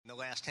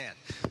last hand.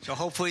 So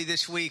hopefully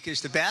this week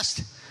is the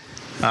best.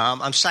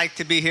 I'm psyched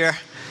to be here.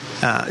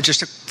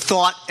 Just a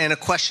thought and a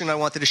question I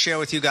wanted to share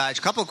with you guys.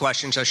 A couple of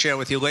questions I'll share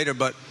with you later,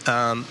 but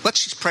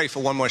let's just pray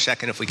for one more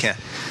second if we can.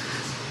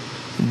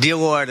 Dear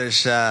Lord,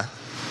 as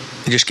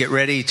we just get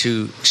ready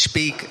to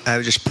speak, I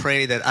would just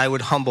pray that I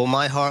would humble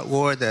my heart,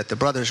 Lord, that the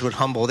brothers would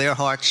humble their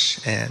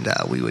hearts, and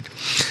we would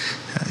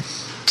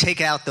take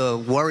out the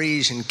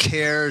worries and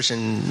cares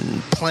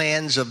and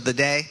plans of the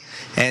day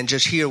and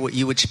just hear what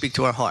you would speak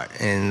to our heart.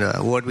 And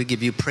Lord, we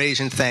give you praise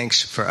and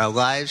thanks for our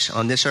lives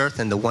on this earth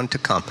and the one to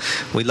come.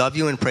 We love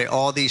you and pray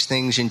all these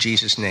things in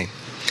Jesus' name.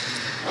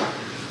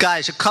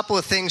 Guys, a couple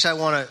of things I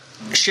want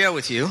to share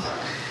with you.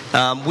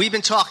 We've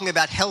been talking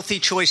about healthy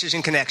choices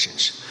and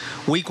connections.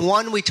 Week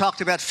 1, we talked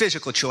about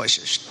physical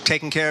choices,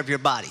 taking care of your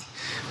body.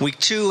 Week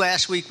 2,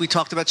 last week, we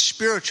talked about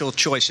spiritual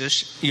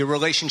choices, your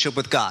relationship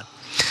with God.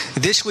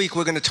 This week,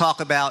 we're going to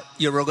talk about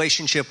your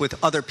relationship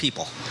with other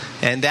people.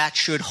 And that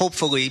should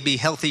hopefully be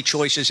healthy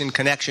choices and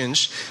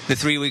connections the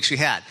 3 weeks we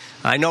had.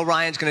 I know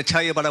Ryan's going to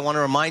tell you, but I want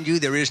to remind you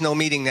there is no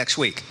meeting next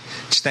week.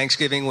 It's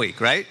Thanksgiving week,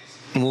 right?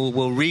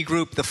 We'll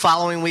regroup the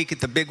following week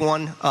at the big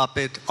one up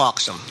at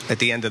Auxum at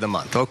the end of the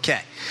month.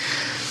 Okay.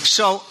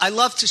 So I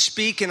love to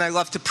speak and I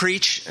love to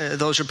preach.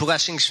 Those are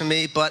blessings for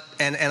me.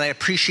 And I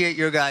appreciate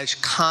your guys'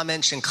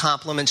 comments and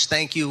compliments.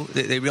 Thank you.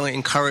 They really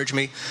encourage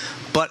me.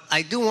 But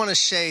I do want to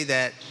say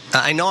that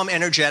I know I'm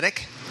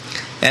energetic.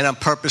 And I'm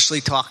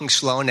purposely talking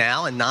slow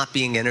now and not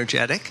being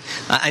energetic.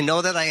 I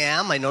know that I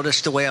am. I know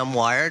that's the way I'm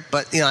wired.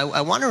 But,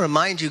 I want to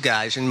remind you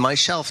guys, and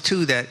myself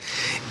too, that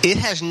it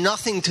has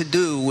nothing to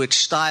do with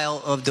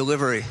style of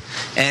delivery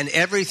and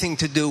everything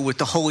to do with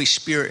the Holy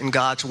Spirit and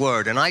God's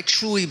Word. And I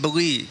truly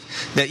believe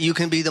that you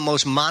can be the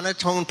most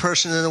monotone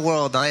person in the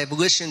world. I have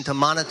listened to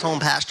monotone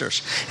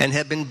pastors and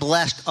have been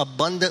blessed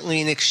abundantly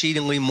and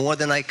exceedingly more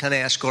than I can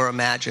ask or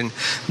imagine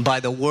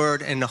by the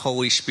Word and the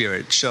Holy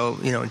Spirit. So,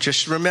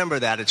 just remember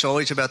that. It's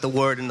always about the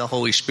Word and the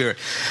Holy Spirit.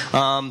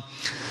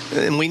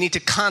 And we need to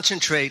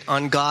concentrate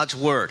on God's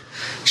Word.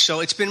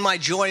 So it's been my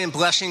joy and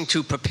blessing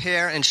to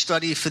prepare and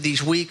study for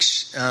these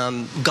weeks.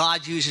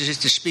 God uses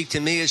it to speak to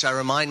me as I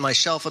remind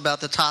myself about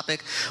the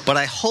topic. But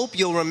I hope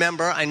you'll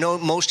remember, I know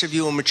most of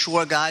you are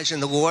mature guys in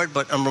the Lord,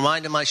 but I'm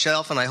reminding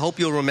myself, and I hope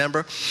you'll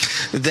remember,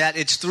 that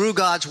it's through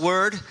God's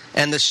Word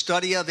and the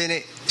study of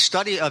it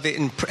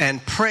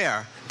and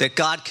prayer that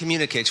God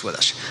communicates with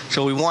us.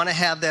 So we want to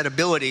have that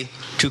ability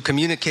to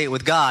communicate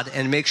with God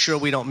and make sure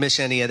we don't miss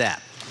any of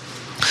that.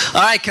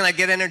 All right, can I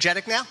get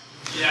energetic now?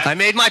 Yeah. I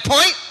made my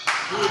point?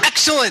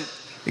 Excellent.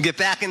 Get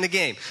back in the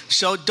game.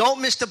 So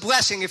don't miss the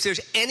blessing. If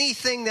there's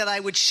anything that I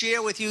would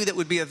share with you that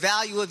would be of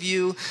value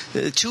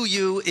to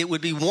you, it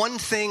would be one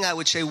thing. I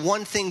would say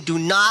one thing. Do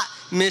not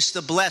miss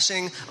the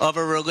blessing of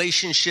a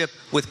relationship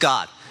with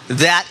God.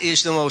 That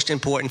is the most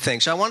important thing.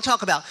 So I want to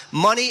talk about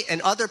money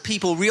and other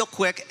people real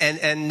quick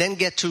and then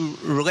get to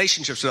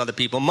relationships with other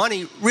people.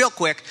 Money real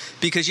quick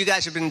because you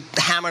guys have been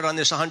hammered on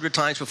this 100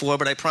 times before,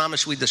 but I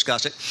promise we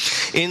discuss it.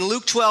 In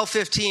Luke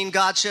 12:15,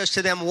 God says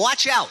to them,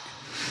 watch out.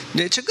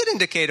 It's a good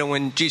indicator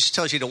when Jesus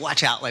tells you to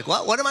watch out. Like,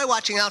 what am I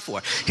watching out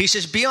for? He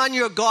says, be on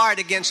your guard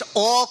against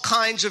all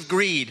kinds of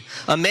greed.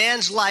 A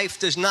man's life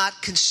does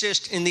not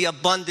consist in the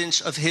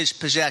abundance of his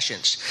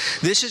possessions.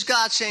 This is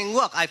God saying,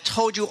 look, I've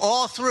told you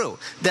all through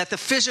that the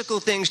physical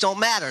things don't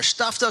matter.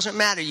 Stuff doesn't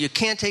matter. You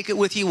can't take it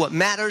with you. What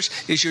matters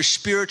is your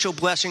spiritual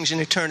blessings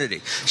in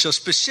eternity. So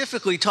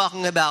specifically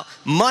talking about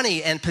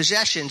money and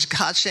possessions,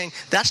 God's saying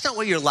that's not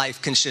what your life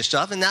consists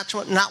of, and that's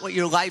not what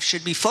your life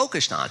should be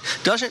focused on.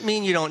 Doesn't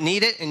mean you don't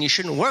need it and you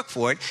shouldn't work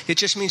for it. It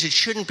just means it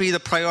shouldn't be the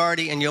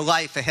priority in your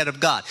life ahead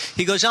of God.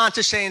 He goes on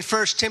to say in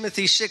 1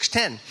 Timothy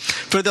 6:10,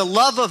 for the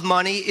love of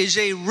money is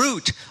a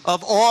root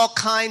of all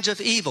kinds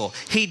of evil.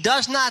 He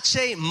does not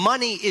say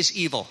money is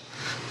evil.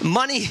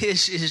 Money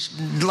is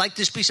like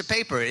this piece of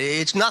paper.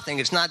 It's nothing.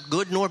 It's not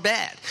good nor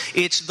bad.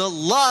 It's the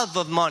love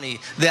of money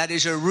that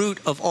is a root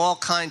of all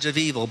kinds of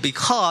evil.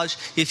 Because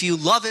if you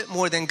love it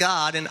more than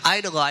God and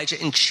idolize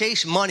it and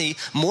chase money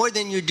more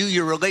than you do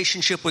your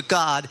relationship with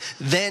God,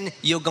 then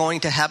you're going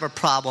to have a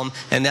problem,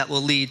 and that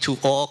will lead to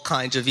all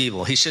kinds of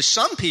evil. He says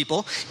some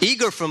people,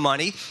 eager for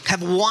money,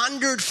 have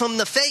wandered from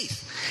the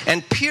faith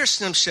and pierce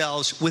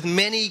themselves with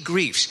many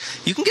griefs.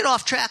 You can get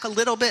off track a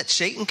little bit.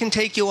 Satan can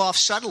take you off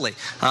subtly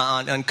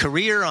on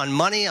career, on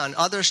money, on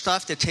other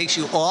stuff that takes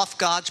you off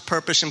God's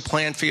purpose and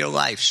plan for your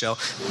life. So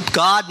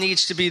God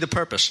needs to be the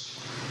purpose.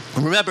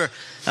 Remember,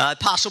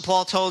 Apostle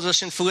Paul told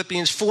us in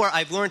Philippians 4,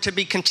 I've learned to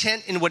be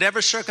content in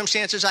whatever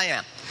circumstances I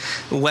am.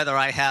 Whether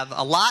I have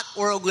a lot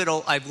or a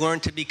little, I've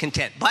learned to be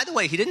content. By the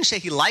way, he didn't say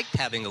he liked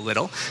having a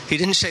little. He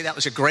didn't say that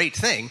was a great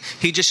thing.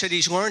 He just said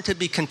he's learned to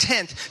be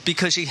content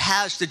because he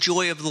has the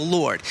joy of the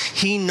Lord.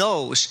 He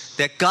knows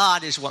that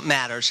God is what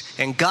matters,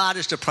 and God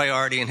is the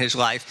priority in his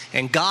life,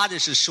 and God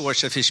is the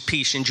source of his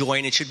peace and joy,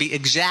 and it should be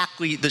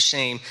exactly the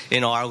same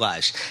in our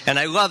lives. And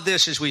I love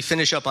this as we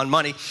finish up on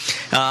money.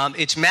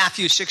 It's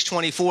Matthew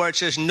 6:24. It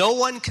says, no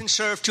one can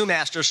serve two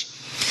masters.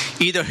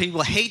 Either he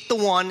will hate the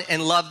one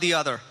and love the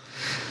other,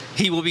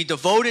 He will be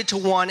devoted to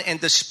one and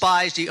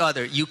despise the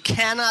other. You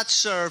cannot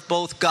serve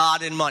both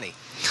God and money.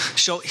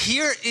 So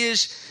here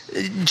is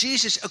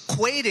Jesus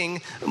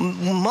equating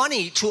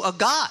money to a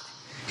god.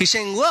 He's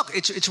saying, look,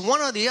 it's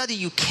one or the other.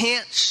 You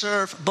can't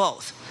serve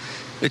both.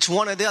 It's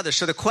one or the other.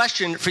 So the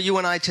question for you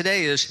and I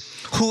today is,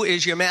 who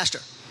is your master?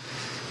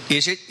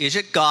 Is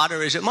it God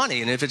or is it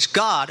money? And if it's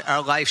God,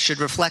 our life should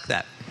reflect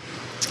that.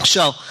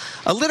 So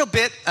a little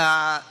bit,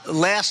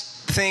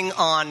 last thing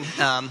on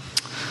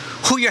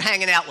who you're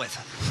hanging out with.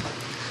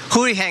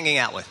 Who are you hanging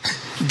out with?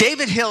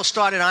 David Hill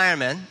started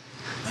Ironman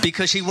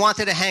because he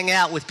wanted to hang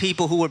out with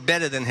people who were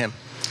better than him,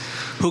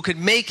 who could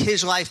make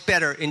his life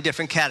better in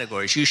different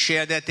categories. You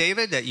shared that,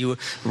 David, that you,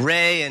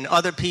 Ray, and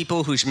other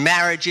people whose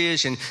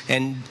marriages and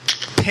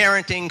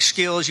parenting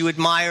skills you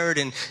admired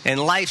and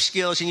life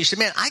skills. And you said,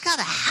 man, I got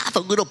to have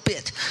a little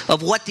bit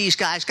of what these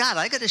guys got.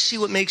 I got to see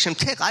what makes them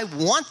tick. I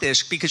want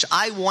this because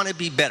I want to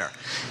be better.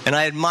 And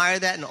I admire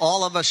that, and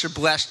all of us are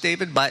blessed,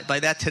 David, by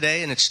that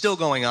today, and it's still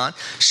going on.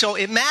 So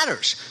it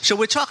matters. So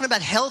we're talking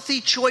about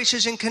healthy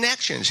choices and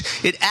connections.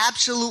 It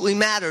absolutely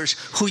matters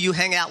who you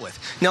hang out with.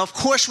 Now, of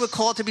course, we're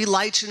called to be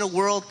lights in a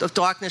world of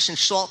darkness and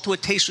salt to a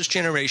tasteless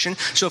generation.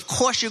 So, of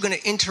course, you're going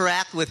to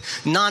interact with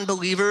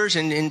non-believers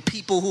and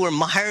people who are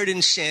mired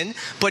in sin,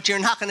 but you're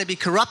not going to be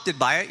corrupted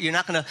by it. You're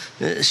not going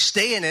to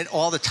stay in it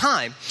all the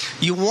time.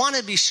 You want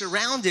to be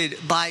surrounded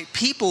by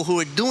people who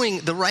are doing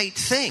the right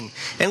thing.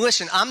 And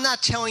listen, I'm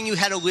not telling you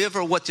how to live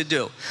or what to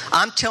do.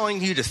 I'm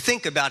telling you to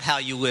think about how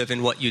you live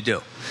and what you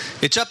do.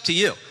 It's up to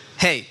you.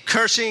 Hey,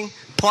 cursing,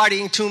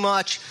 partying too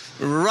much,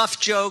 rough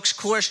jokes,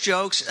 coarse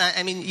jokes.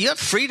 I mean, you have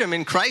freedom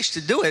in Christ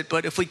to do it,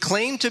 but if we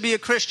claim to be a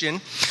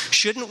Christian,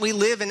 shouldn't we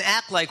live and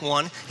act like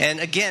one? And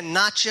again,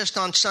 not just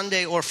on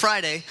Sunday or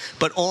Friday,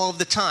 but all of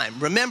the time.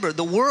 Remember,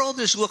 the world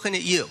is looking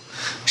at you.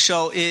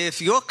 So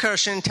if you're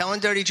cursing,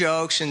 telling dirty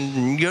jokes,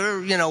 and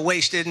you're,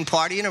 wasted and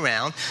partying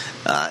around,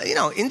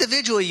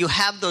 individually you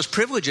have those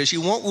privileges.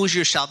 You won't lose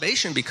your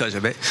salvation because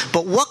of it.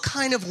 But what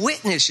kind of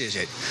witness is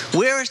it?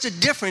 Where is the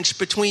difference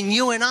between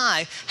you and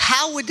I?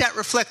 How would that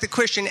reflect the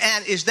Christian?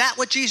 And is that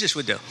what Jesus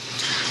would do?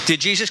 Did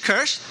Jesus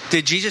curse?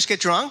 Did Jesus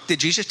get drunk? Did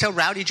Jesus tell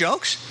rowdy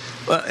jokes?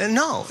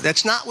 No,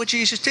 that's not what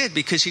Jesus did,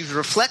 because he was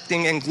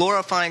reflecting and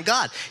glorifying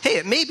God. Hey,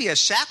 it may be a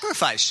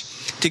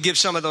sacrifice to give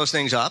some of those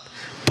things up,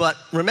 but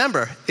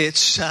remember,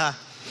 it's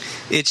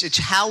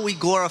how we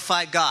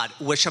glorify God.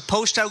 We're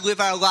supposed to live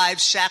our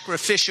lives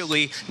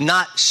sacrificially,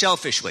 not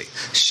selfishly.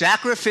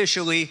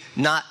 Sacrificially,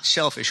 not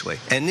selfishly.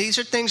 And these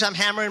are things I'm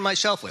hammering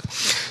myself with.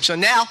 So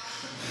now,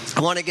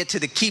 I want to get to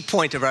the key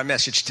point of our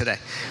message today,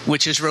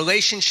 which is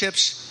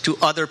relationships to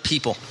other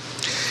people.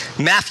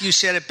 Matthew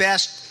said it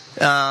best.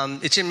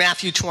 It's in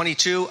Matthew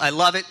 22. I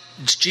love it.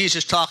 It's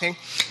Jesus talking.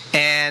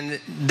 And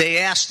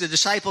the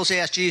disciples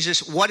asked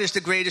Jesus, what is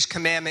the greatest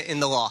commandment in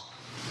the law?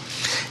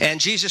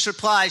 And Jesus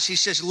replies, he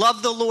says,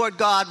 love the Lord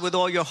God with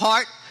all your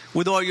heart,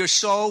 with all your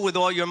soul, with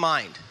all your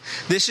mind.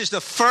 This is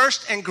the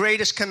first and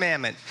greatest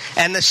commandment.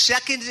 And the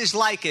second is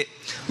like it.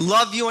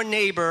 Love your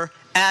neighbor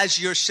as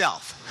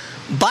yourself.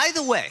 By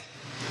the way,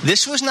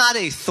 this was not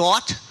a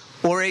thought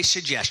or a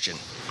suggestion.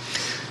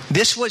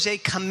 This was a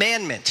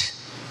commandment.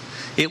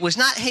 It was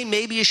not, hey,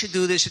 maybe you should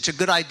do this. It's a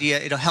good idea.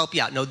 It'll help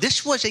you out. No,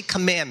 this was a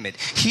commandment.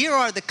 Here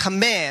are the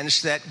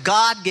commands that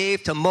God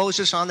gave to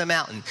Moses on the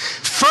mountain.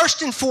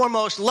 First and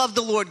foremost, love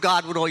the Lord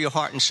God with all your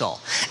heart and soul.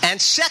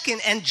 And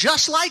second, and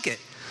just like it,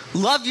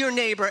 love your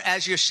neighbor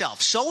as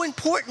yourself. So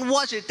important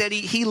was it that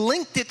he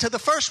linked it to the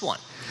first one.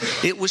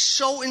 It was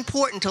so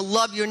important to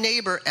love your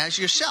neighbor as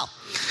yourself.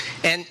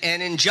 And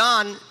in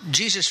John,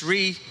 Jesus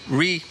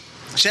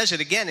says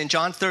it again in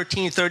John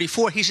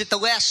 13:34. He's at the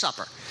Last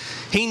Supper.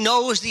 He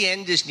knows the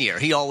end is near.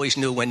 He always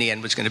knew when the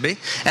end was going to be.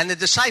 And the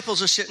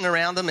disciples are sitting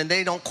around him, and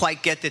they don't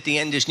quite get that the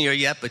end is near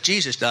yet, but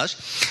Jesus does.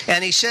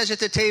 And he says at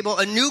the table,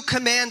 a new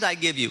command I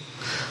give you.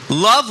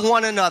 Love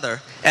one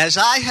another. As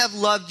I have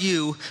loved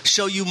you,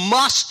 so you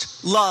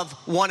must love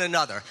one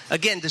another.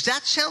 Again, does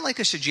that sound like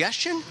a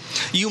suggestion?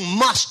 You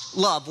must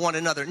love one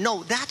another.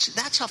 No,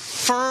 that's a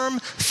firm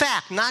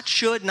fact. Not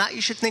should, not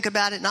you should think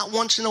about it, not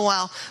once in a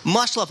while.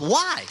 Must love.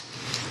 Why?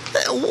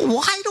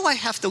 Why do I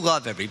have to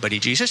love everybody,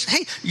 Jesus?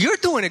 Hey, you're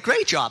doing a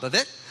great job of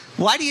it.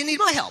 Why do you need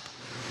my help?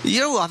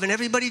 You're loving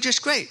everybody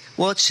just great.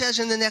 Well, it says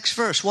in the next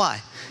verse.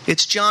 Why?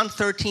 It's John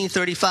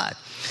 13:35.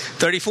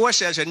 34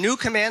 says, a new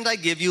command I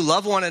give you,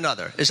 love one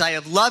another. As I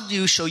have loved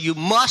you, so you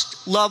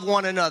must love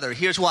one another.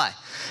 Here's why.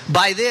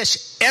 By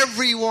this,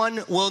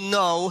 everyone will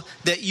know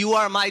that you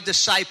are my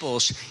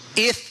disciples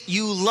if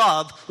you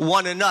love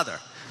one another.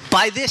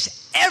 By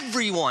this,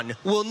 everyone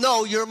will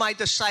know you're my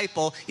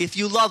disciple if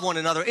you love one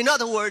another. In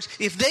other words,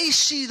 if they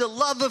see the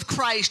love of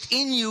Christ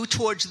in you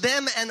towards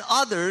them and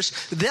others,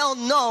 they'll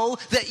know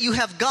that you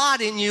have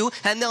God in you,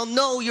 and they'll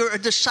know you're a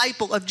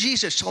disciple of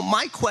Jesus. So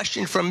my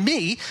question from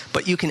me,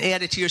 but you can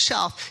add it to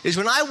yourself, is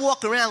when I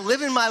walk around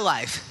living my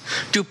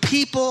life, do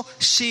people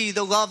see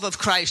the love of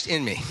Christ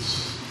in me?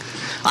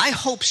 I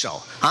hope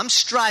so. I'm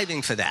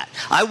striving for that.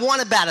 I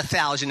want to bat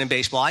 1,000 in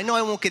baseball. I know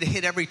I won't get a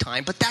hit every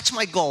time, but that's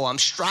my goal. I'm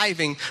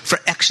striving for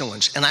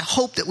excellence. And I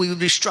hope that we would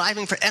be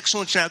striving for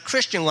excellence in our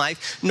Christian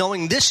life,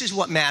 knowing this is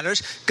what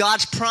matters.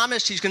 God's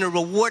promised He's going to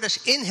reward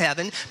us in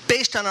heaven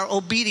based on our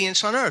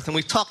obedience on earth. And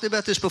we've talked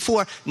about this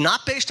before,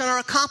 not based on our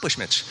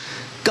accomplishments.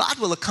 God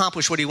will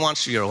accomplish what He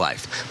wants through your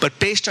life, but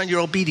based on your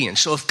obedience.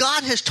 So if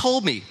God has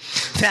told me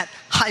that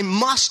I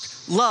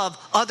must love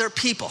other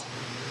people,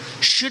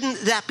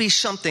 shouldn't that be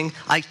something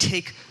I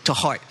take to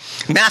heart?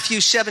 Matthew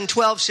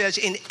 7:12 says,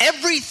 in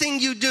everything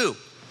you do,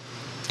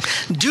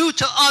 do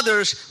to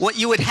others what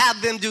you would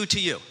have them do to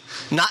you.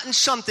 Not in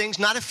some things,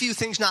 not a few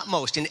things, not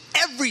most. In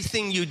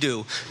everything you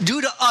do,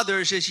 do to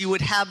others as you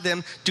would have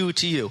them do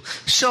to you.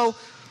 So,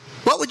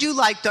 what would you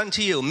like done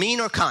to you? Mean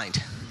or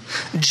kind?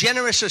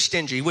 Generous or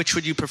stingy? Which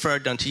would you prefer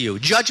done to you?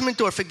 Judgment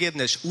or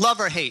forgiveness? Love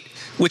or hate?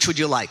 Which would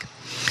you like?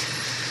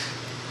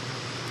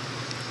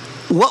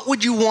 What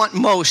would you want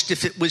most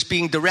if it was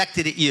being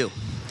directed at you?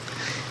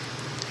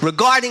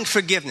 Regarding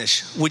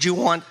forgiveness, would you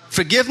want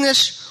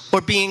forgiveness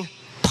or being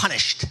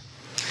punished?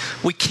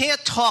 We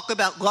can't talk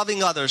about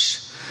loving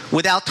others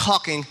without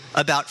talking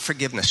about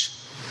forgiveness.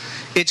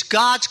 It's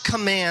God's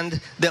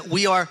command that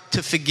we are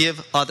to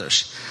forgive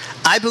others.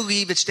 I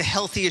believe it's the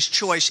healthiest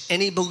choice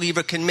any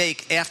believer can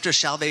make after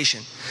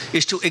salvation,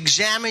 is to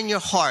examine your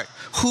heart.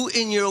 Who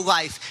in your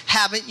life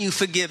haven't you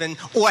forgiven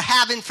or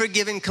haven't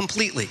forgiven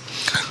completely?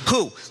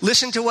 Who?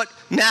 Listen to what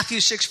Matthew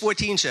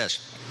 6:14 says.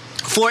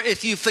 For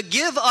if you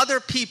forgive other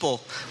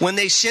people when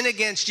they sin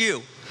against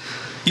you,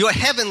 your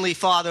heavenly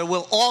Father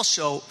will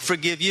also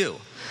forgive you.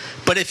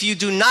 But if you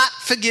do not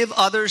forgive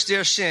others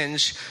their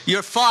sins,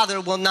 your Father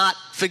will not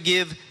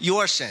forgive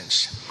your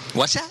sins.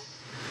 What's that?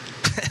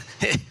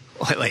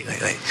 Wait.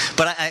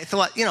 But I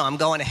thought, I'm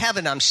going to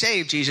heaven. I'm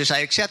saved, Jesus. I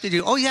accepted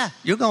you. Oh, yeah,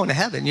 you're going to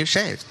heaven. You're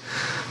saved.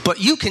 But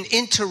you can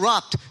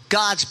interrupt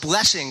God's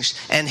blessings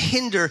and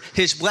hinder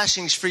His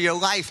blessings for your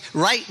life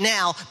right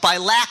now by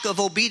lack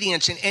of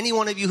obedience. And any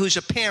one of you who's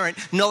a parent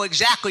know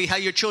exactly how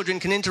your children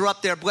can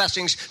interrupt their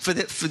blessings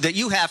that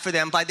you have for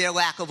them by their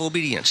lack of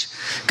obedience.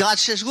 God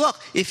says,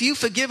 look, if you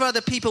forgive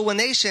other people when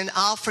they sin,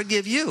 I'll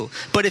forgive you.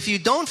 But if you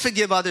don't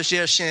forgive others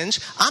their sins,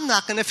 I'm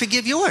not going to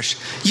forgive yours.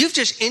 You've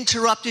just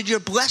interrupted your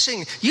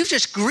blessing. You've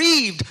just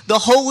grieved the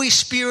Holy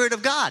Spirit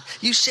of God.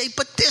 You say,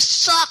 but this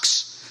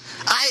sucks.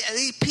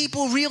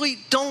 People really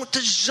don't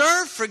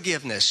deserve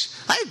forgiveness.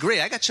 I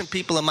agree. I got some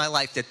people in my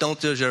life that don't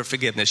deserve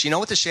forgiveness. You know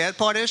what the sad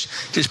part is?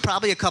 There's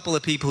probably a couple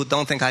of people who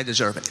don't think I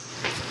deserve it.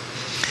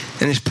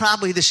 And it's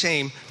probably the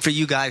same for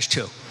you guys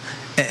too.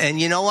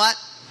 And you know what?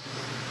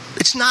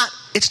 It's not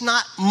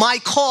my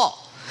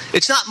call.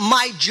 It's not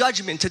my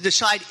judgment to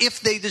decide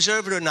if they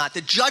deserve it or not.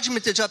 The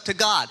judgment is up to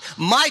God.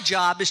 My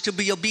job is to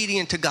be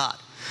obedient to God.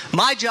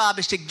 My job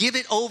is to give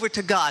it over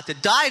to God, to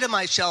die to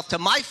myself, to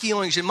my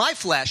feelings and my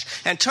flesh,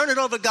 and turn it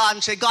over to God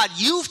and say, God,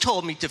 you've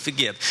told me to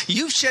forgive.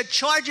 You've said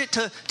charge it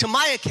to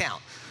my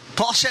account.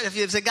 Paul said,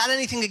 if they got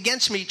anything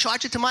against me,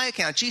 charge it to my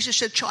account. Jesus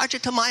said, charge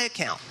it to my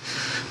account.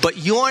 But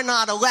you're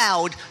not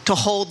allowed to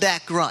hold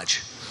that grudge.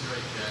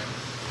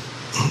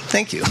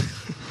 Thank you.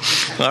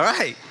 All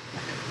right.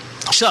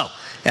 So,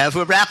 as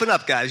we're wrapping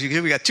up, guys, we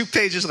got 2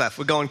 pages left.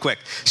 We're going quick.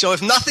 So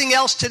if nothing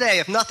else today,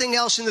 if nothing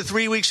else in the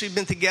 3 weeks we've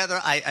been together,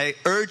 I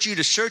urge you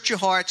to search your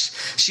hearts,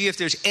 see if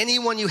there's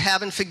anyone you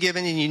haven't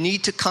forgiven, and you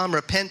need to come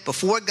repent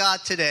before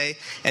God today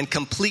and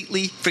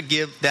completely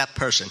forgive that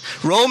person.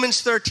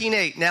 Romans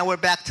 13:8. Now we're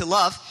back to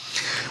love.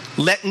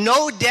 Let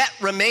no debt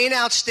remain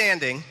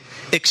outstanding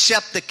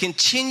except the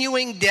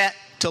continuing debt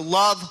to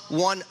love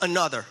one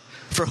another.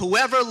 For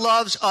whoever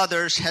loves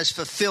others has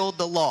fulfilled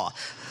the law.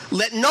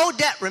 Let no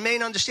debt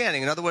remain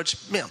outstanding. In other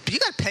words, you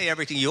got to pay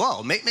everything you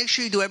owe. Make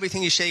sure you do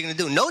everything you say you're going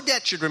to do. No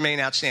debt should remain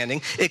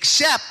outstanding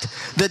except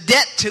the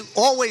debt to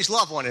always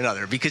love one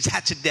another, because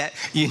that's a debt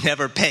you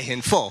never pay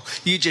in full.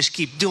 You just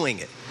keep doing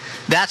it.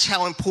 That's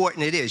how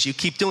important it is. You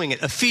keep doing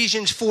it.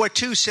 Ephesians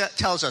 4:2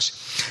 tells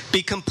us,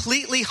 be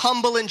completely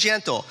humble and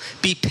gentle.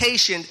 Be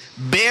patient,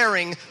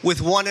 bearing with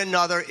one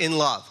another in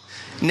love.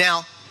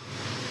 Now,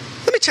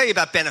 let me tell you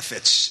about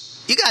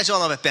benefits. You guys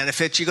all know about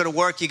benefits. You go to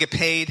work, you get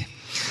paid.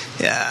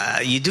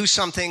 You do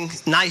something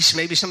nice.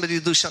 Maybe somebody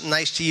will do something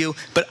nice to you.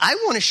 But I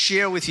want to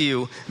share with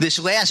you this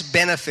last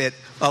benefit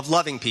of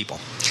loving people.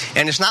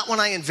 And it's not one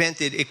I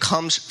invented. It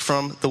comes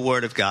from the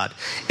Word of God.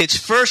 It's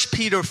 1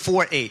 Peter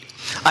 4:8.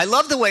 I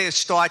love the way it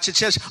starts. It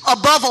says,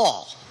 above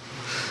all.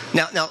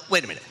 Now,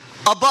 wait a minute.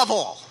 Above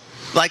all.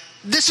 Like,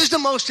 this is the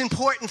most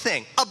important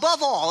thing.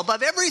 Above all,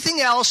 above everything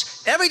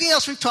else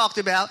we've talked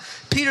about,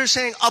 Peter's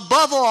saying,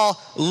 above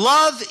all,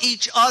 love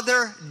each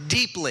other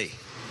deeply.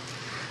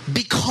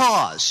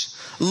 Because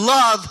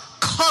love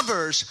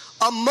covers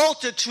a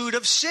multitude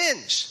of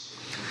sins.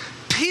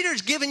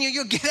 Peter's giving you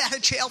your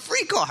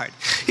get-out-of-jail-free card.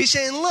 He's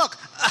saying, look,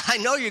 I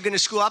know you're going to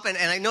screw up, and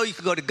I know you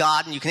can go to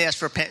God and you can ask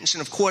for repentance,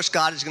 and of course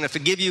God is going to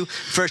forgive you.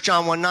 1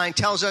 John 1:9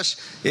 tells us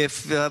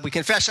if we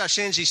confess our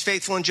sins, he's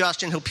faithful and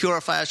just, and he'll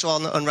purify us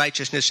all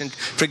unrighteousness and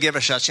forgive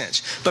us our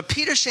sins. But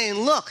Peter's saying,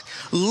 look,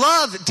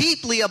 love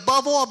deeply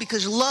above all,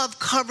 because love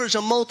covers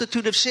a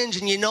multitude of sins.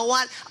 And you know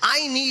what?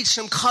 I need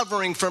some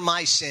covering for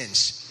my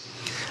sins.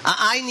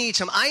 I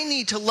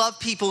need to love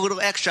people a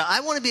little extra.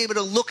 I want to be able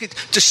to look at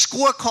the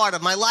scorecard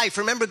of my life.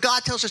 Remember,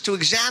 God tells us to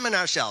examine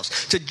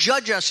ourselves, to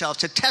judge ourselves,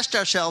 to test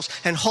ourselves,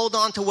 and hold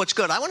on to what's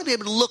good. I want to be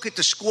able to look at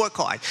the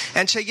scorecard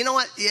and say, you know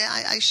what? Yeah,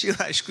 I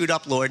screwed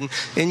up, Lord,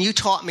 and you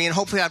taught me, and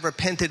hopefully I've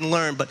repented and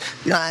learned. But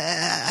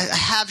I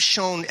have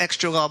shown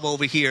extra love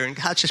over here. And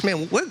God says,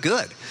 man, we're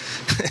good.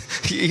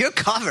 You're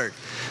covered.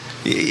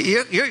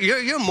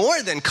 You're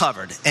more than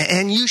covered,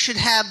 and you should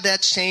have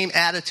that same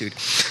attitude.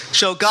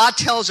 So God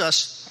tells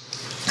us,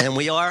 and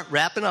we are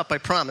wrapping up, I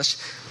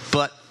promise,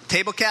 but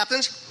table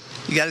captains,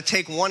 you got to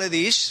take one of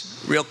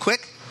these real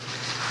quick.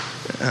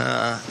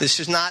 This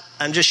is not,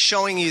 I'm just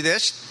showing you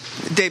this.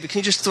 David, can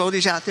you just throw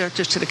these out there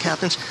just to the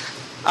captains?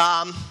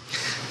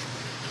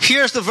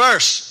 Here's the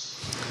verse.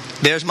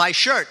 There's my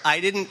shirt. I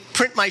didn't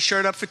print my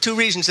shirt up for two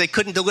reasons. They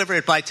couldn't deliver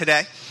it by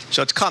today,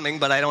 so it's coming,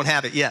 but I don't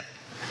have it yet.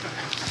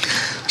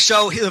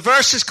 So the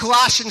verse is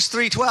Colossians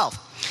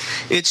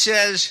 3:12. It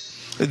says,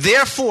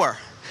 therefore,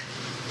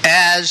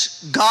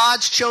 as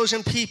God's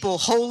chosen people,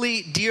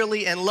 holy,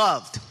 dearly, and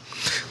loved,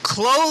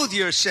 clothe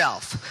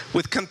yourself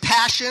with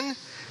compassion,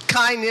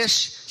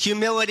 kindness,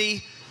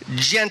 humility,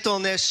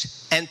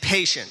 gentleness, and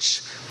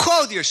patience.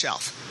 Clothe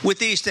yourself with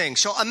these things.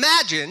 So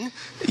imagine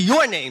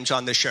your name's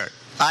on the shirt.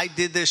 I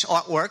did this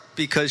artwork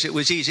because it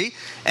was easy.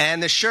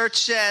 And the shirt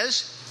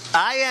says,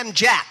 I am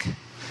Jack.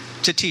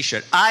 It's a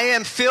t-shirt. I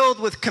am filled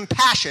with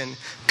compassion,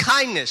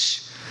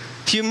 kindness,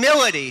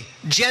 humility,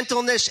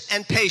 gentleness,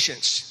 and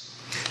patience.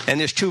 And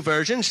there's two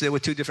versions. There were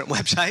two different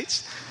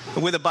websites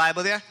with a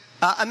Bible there.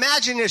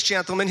 Imagine this,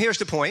 gentlemen. Here's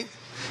the point.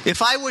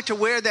 If I were to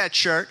wear that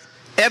shirt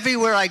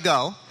everywhere I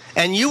go,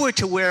 and you were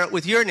to wear it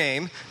with your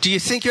name, do you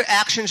think your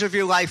actions of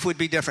your life would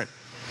be different?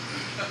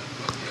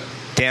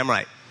 Damn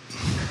right.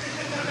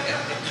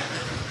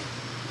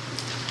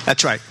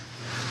 That's right.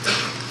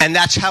 And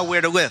that's how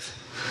we're to live.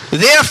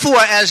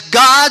 Therefore, as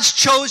God's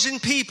chosen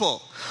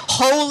people,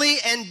 holy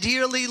and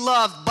dearly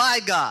loved by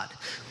God,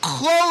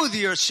 clothe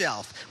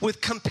yourself with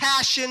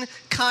compassion,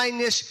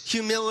 kindness,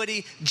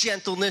 humility,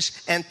 gentleness,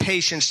 and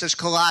patience. That's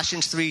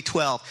Colossians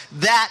 3:12.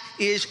 That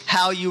is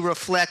how you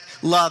reflect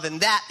love,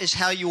 and that is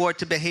how you ought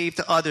to behave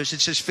to others.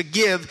 It says,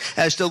 forgive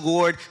as the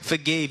Lord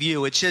forgave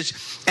you. It says,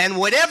 and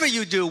whatever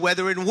you do,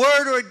 whether in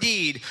word or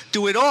deed,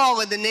 do it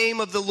all in the name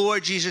of the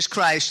Lord Jesus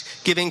Christ,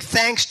 giving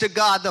thanks to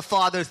God the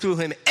Father through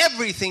him.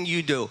 Everything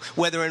you do,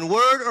 whether in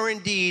word or in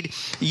deed,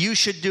 you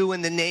should do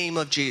in the name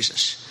of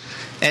Jesus.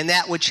 And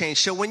that would change.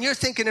 So when you're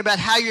thinking about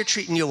how you're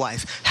treating your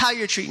wife, how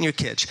you're treating your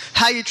kids,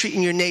 how you're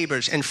treating your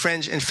neighbors and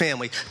friends and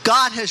family,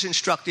 God has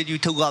instructed you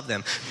to love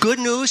them. Good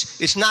news,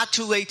 it's not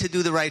too late to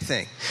do the right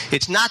thing.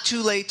 It's not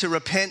too late to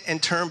repent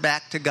and turn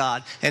back to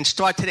God and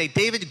start today.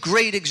 David,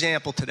 great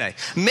example today.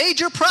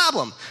 Major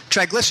problem.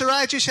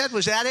 Triglycerides, you said,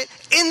 was that it?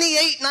 In the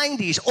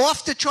 890s,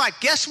 off the chart.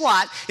 Guess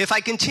what? If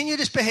I continue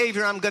this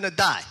behavior, I'm going to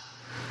die.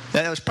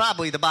 That was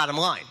probably the bottom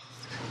line.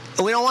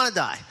 We don't want to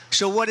die.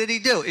 So what did he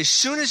do? As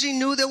soon as he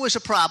knew there was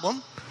a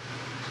problem,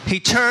 he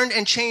turned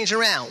and changed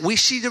around. We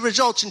see the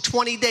results in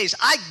 20 days.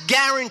 I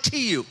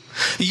guarantee you,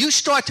 you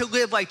start to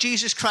live like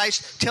Jesus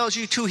Christ tells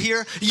you to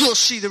here, you'll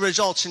see the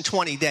results in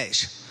 20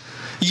 days.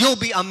 You'll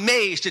be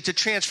amazed at the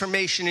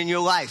transformation in your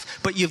life.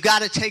 But you've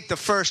got to take the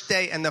first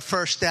day and the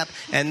first step,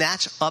 and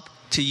that's up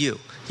to you.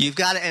 You've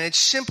got to, and it's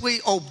simply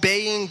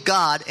obeying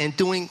God and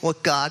doing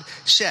what God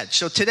said.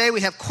 So today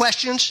we have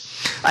questions.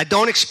 I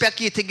don't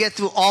expect you to get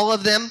through all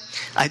of them.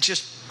 I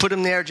just put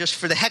them there just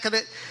for the heck of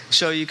it.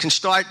 So you can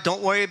start.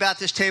 Don't worry about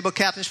this table,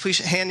 captains. Please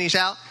hand these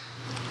out.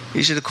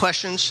 These are the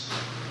questions.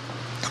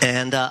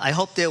 And I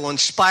hope they will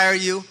inspire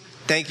you.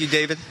 Thank you,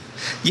 David.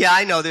 Yeah,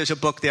 I know there's a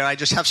book there. I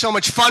just have so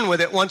much fun with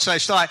it once I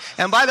start.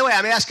 And by the way,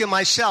 I'm asking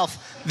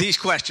myself these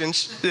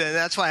questions.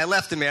 That's why I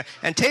left them there.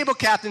 And table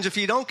captains, if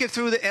you don't get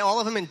through all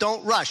of them, and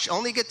don't rush.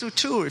 Only get through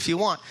 2 if you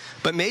want.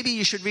 But maybe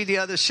you should read the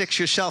other 6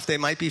 yourself. They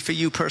might be for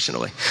you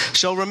personally.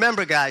 So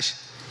remember,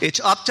 guys, it's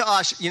up to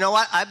us. You know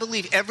what? I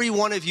believe every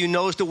one of you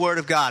knows the Word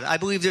of God. I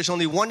believe there's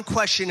only one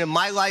question in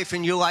my life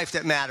and your life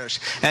that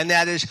matters. And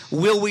that is,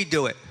 will we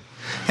do it?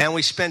 And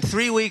we spent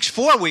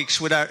 4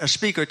 weeks with our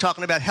speaker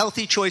talking about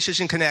healthy choices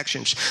and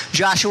connections.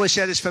 Joshua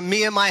said, as for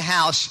me and my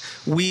house,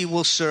 we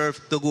will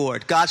serve the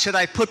Lord. God said,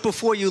 I put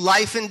before you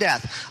life and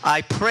death.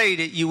 I pray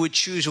that you would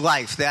choose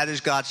life. That is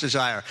God's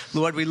desire.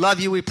 Lord, we love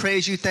you. We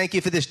praise you. Thank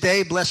you for this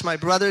day. Bless my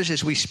brothers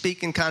as we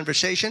speak in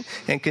conversation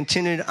and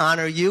continue to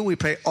honor you. We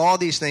pray all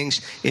these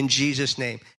things in Jesus' name.